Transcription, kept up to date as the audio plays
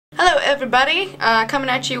Hello everybody, coming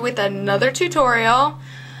at you with another tutorial.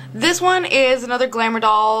 This one is another Glamour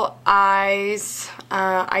Doll eyes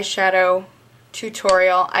eyeshadow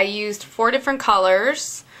tutorial. I used 4 different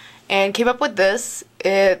colors and came up with this.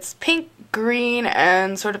 It's pink, green,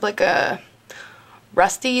 and sort of like a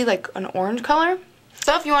rusty, like an orange color.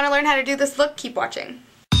 So if you want to learn how to do this look, keep watching.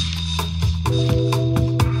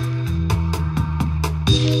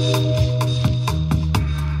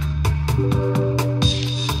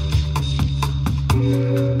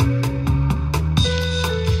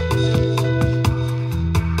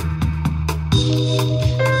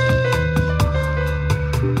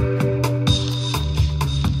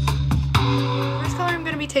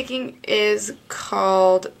 Taking is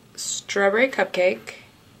called Strawberry Cupcake.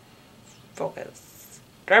 Focus.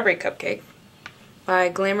 Strawberry Cupcake by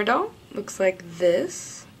Glamour Doll. Looks like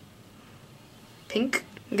this. Pink.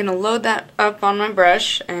 I'm gonna load that up on my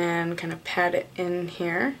brush and kind of pat it in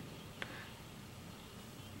here.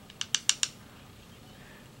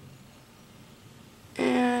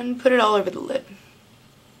 And put it all over the lid.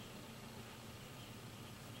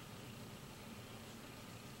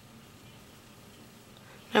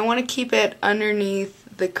 I want to keep it underneath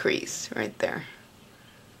the crease right there.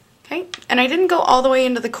 Okay, and I didn't go all the way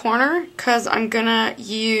into the corner because I'm gonna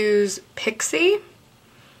use Pixie,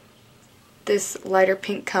 this lighter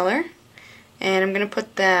pink color, and I'm gonna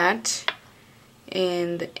put that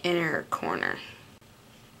in the inner corner.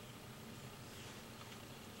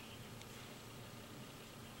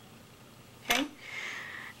 Okay,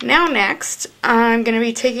 now next I'm gonna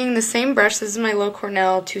be taking the same brush. This is my Low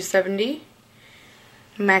Cornell 270.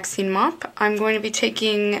 Maxine Mop. I'm going to be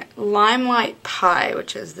taking Limelight Pie,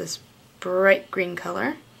 which is this bright green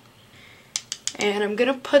color, and I'm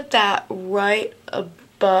going to put that right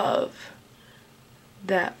above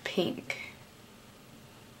that pink.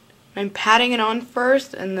 I'm patting it on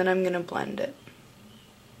first, and then I'm going to blend it.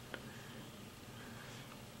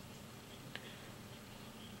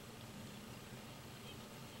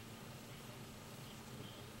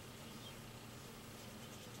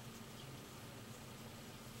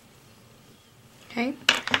 Okay,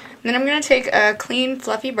 then I'm going to take a clean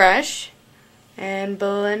fluffy brush and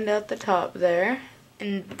blend out the top there.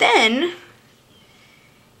 And then,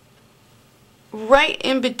 right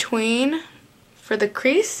in between for the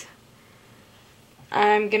crease,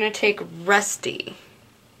 I'm going to take Rusty.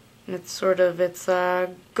 It's a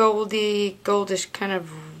goldish kind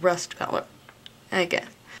of rust color, I guess.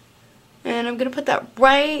 And I'm going to put that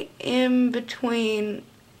right in between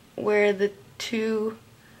where the two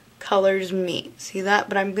colors meet. See that?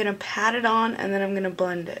 But I'm going to pat it on and then I'm going to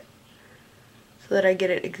blend it so that I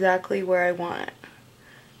get it exactly where I want it.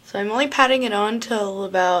 So I'm only patting it on till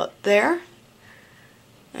about there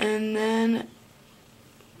and then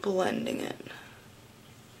blending it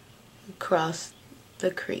across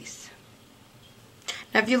the crease.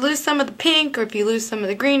 Now if you lose some of the pink or if you lose some of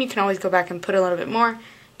the green, you can always go back and put a little bit more.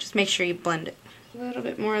 Just make sure you blend it. A little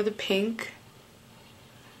bit more of the pink.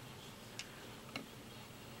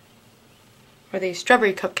 Or the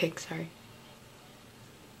Strawberry Cupcake, sorry.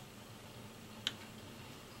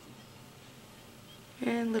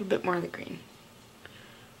 And a little bit more of the green.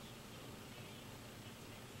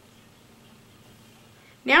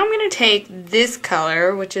 Now I'm going to take this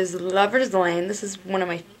color, which is Lover's Lane. This is one of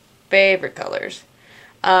my favorite colors.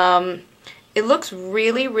 It looks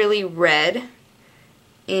really, really red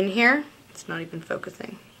in here. It's not even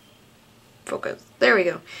focusing. Focus. There we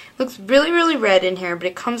go. It looks really, really red in here, but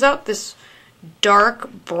it comes out this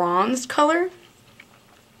dark bronze color.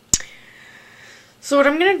 So what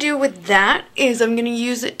I'm going to do with that is I'm going to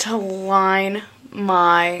use it to line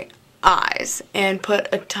my eyes and put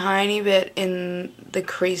a tiny bit in the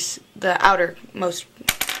crease, the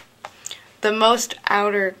most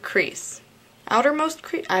outer crease. Outermost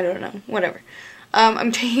crease? I don't know. Whatever.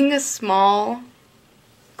 I'm taking a small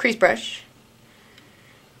crease brush,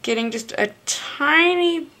 getting just a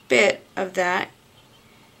tiny bit of that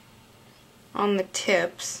on the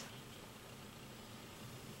tips,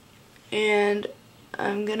 and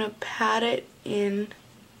I'm gonna pat it in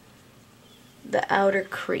the outer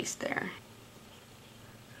crease there.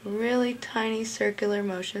 Really tiny circular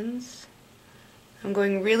motions. I'm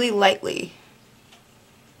going really lightly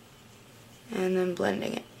and then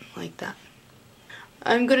blending it like that.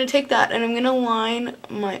 I'm gonna take that and I'm gonna line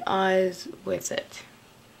my eyes with it.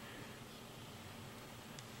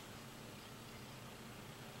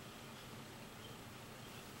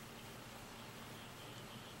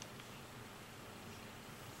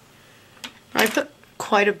 I put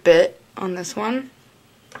quite a bit on this one,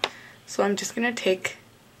 so I'm just going to take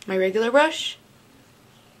my regular brush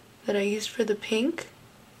that I used for the pink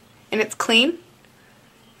and it's clean,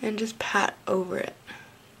 and just pat over it,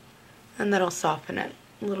 and that'll soften it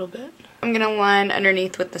a little bit. I'm gonna line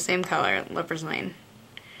underneath with the same color, Lover's Lane.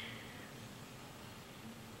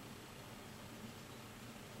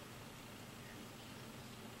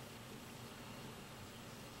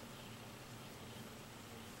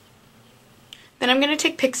 Then I'm gonna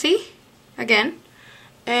take Pixie again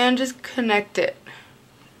and just connect it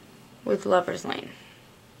with Lover's Lane.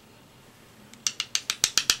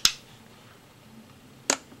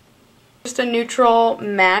 Just a neutral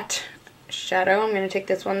matte shadow. I'm going to take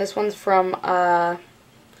this one. This one's from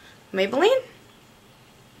Maybelline.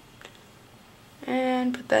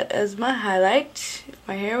 And put that as my highlight. If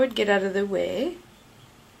my hair would get out of the way.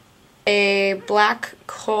 A black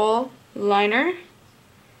kohl liner.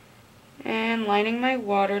 And lining my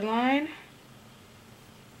waterline.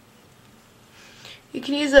 You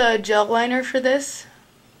can use a gel liner for this.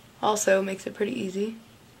 Also makes it pretty easy.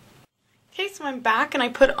 Okay, so I'm back and I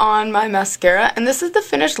put on my mascara, and this is the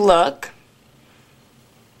finished look.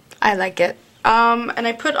 I like it. And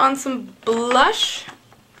I put on some blush.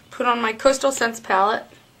 Put on my Coastal Scents palette.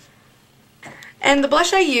 And the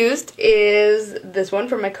blush I used is this one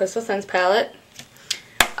from my Coastal Scents palette.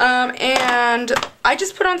 And I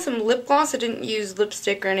just put on some lip gloss. I didn't use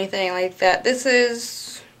lipstick or anything like that. This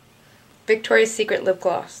is Victoria's Secret lip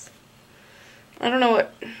gloss. I don't know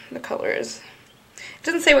what the color is. It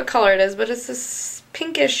doesn't say what color it is, but it's this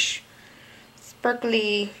pinkish,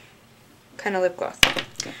 sparkly kind of lip gloss.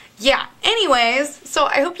 Yeah, anyways, so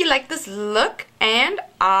I hope you like this look, and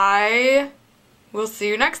I will see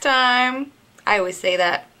you next time. I always say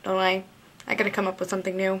that, don't I? I gotta come up with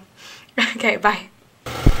something new. Okay, bye.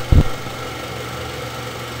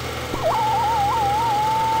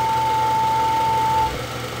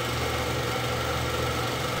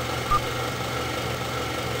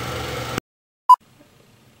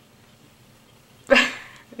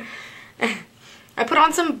 I put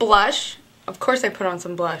on some blush. Of course I put on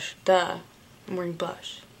some blush. Duh. I'm wearing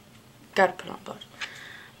blush. Gotta put on blush.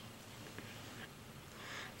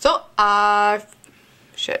 So,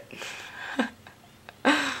 shit.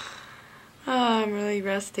 Oh, I'm really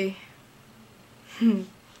rusty.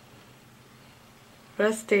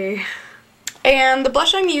 Rusty. And the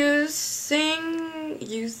blush I'm using,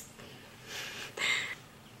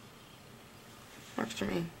 works for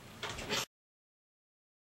me.